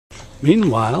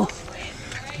Meanwhile,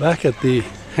 back at the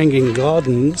hanging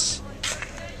gardens,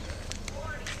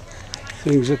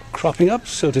 things are cropping up,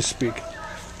 so to speak.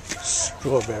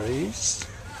 Strawberries,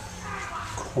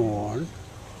 corn,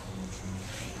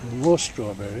 more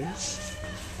strawberries.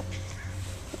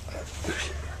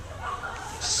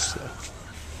 So,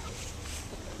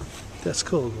 that's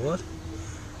called what?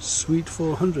 Sweet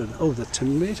 400. Oh, the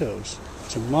tomatoes.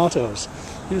 Tomatoes.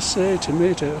 You say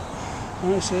tomato,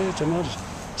 I say tomato.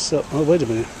 So, oh, wait a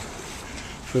minute.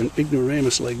 For an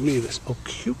ignoramus like me, there's, oh,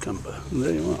 cucumber.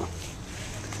 There you are.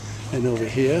 And over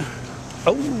here,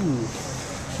 oh,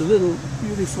 the little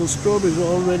beautiful strawberries are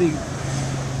already,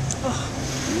 oh,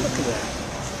 look at that.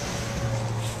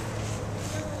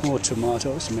 More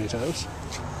tomatoes.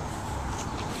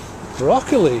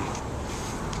 Broccoli.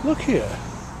 Look here.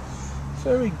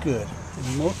 Very good.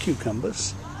 And more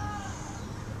cucumbers.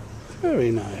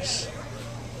 Very nice.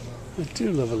 I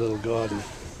do love a little garden.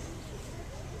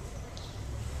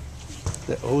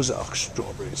 They're Ozark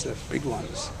strawberries. They're big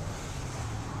ones.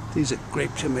 These are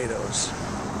grape tomatoes.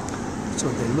 That's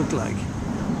what they look like.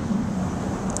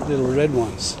 Little red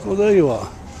ones. Well, there you are.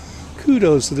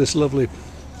 Kudos to this lovely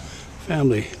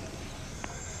family.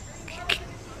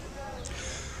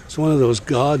 It's one of those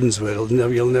gardens where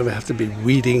you'll never have to be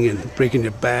weeding and breaking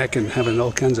your back and having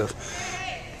all kinds of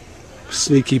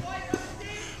sneaky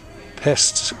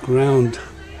pests,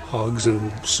 groundhogs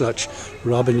and such,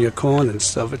 robbing your corn and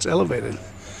stuff. It's elevated.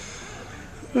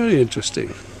 Very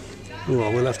interesting.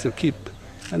 Well, we'll have to keep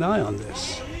an eye on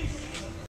this.